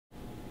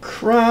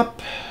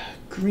crop,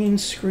 green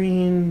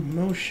screen,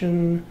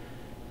 motion,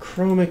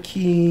 chroma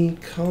key,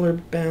 color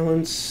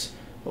balance,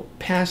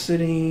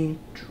 opacity,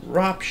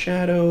 drop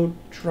shadow,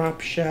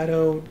 drop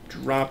shadow,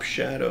 drop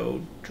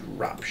shadow,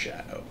 drop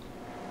shadow.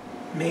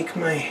 Make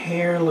my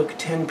hair look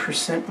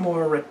 10%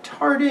 more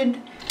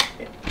retarded.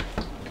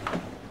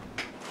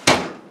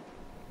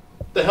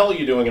 The hell are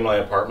you doing in my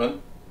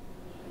apartment?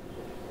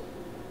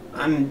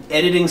 I'm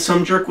editing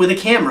Some Jerk with a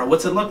camera.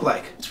 What's it look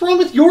like? What's wrong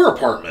with your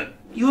apartment?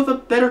 You have a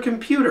better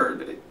computer.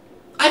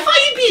 I thought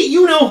you'd be at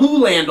you-know-who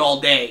land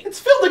all day. It's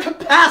filled to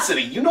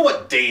capacity. You know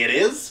what day it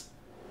is.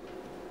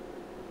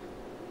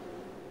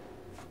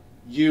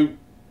 You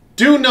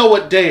do know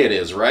what day it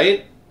is,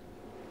 right?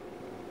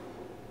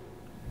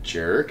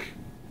 Jerk,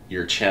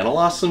 you're Channel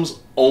Awesome's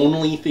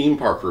only theme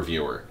park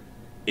reviewer.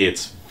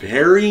 It's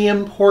very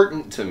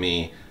important to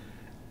me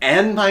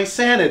and my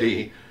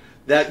sanity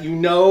that you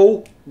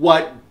know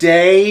what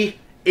day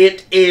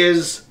it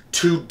is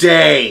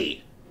today.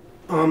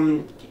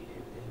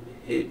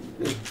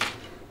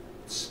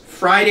 It's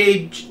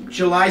Friday,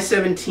 July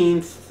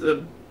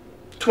 17th,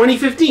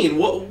 2015.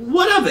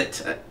 What of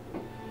it?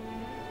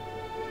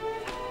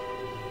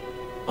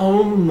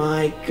 Oh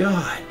my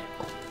god.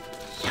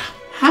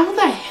 How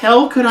the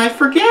hell could I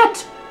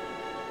forget?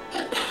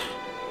 I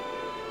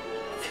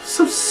feel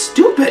so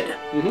stupid.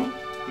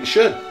 You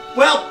should.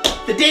 Well,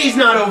 the day's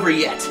not over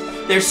yet.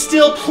 There's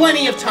still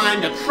plenty of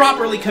time to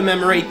properly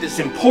commemorate this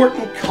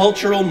important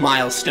cultural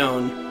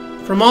milestone.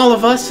 From all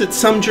of us at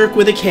Some Jerk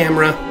with a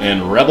Camera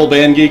And Rebel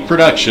Band Geek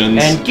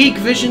Productions and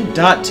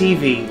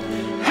GeekVision.tv.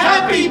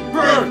 Happy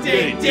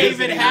birthday,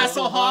 David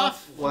Hasselhoff!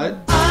 What?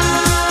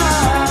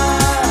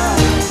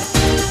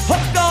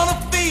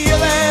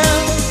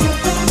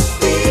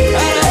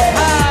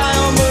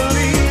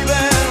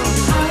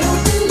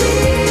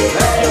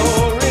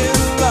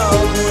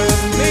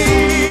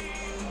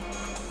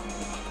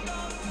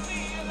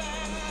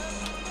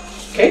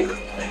 Okay.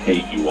 I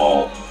hate you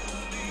all.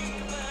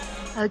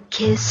 A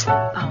kiss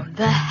on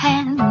the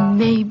hand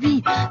may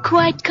be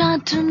quite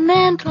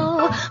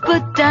continental,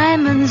 but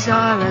diamonds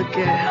are a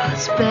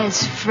girl's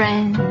best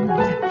friend.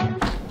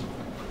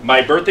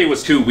 My birthday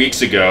was 2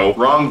 weeks ago.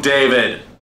 Wrong, David.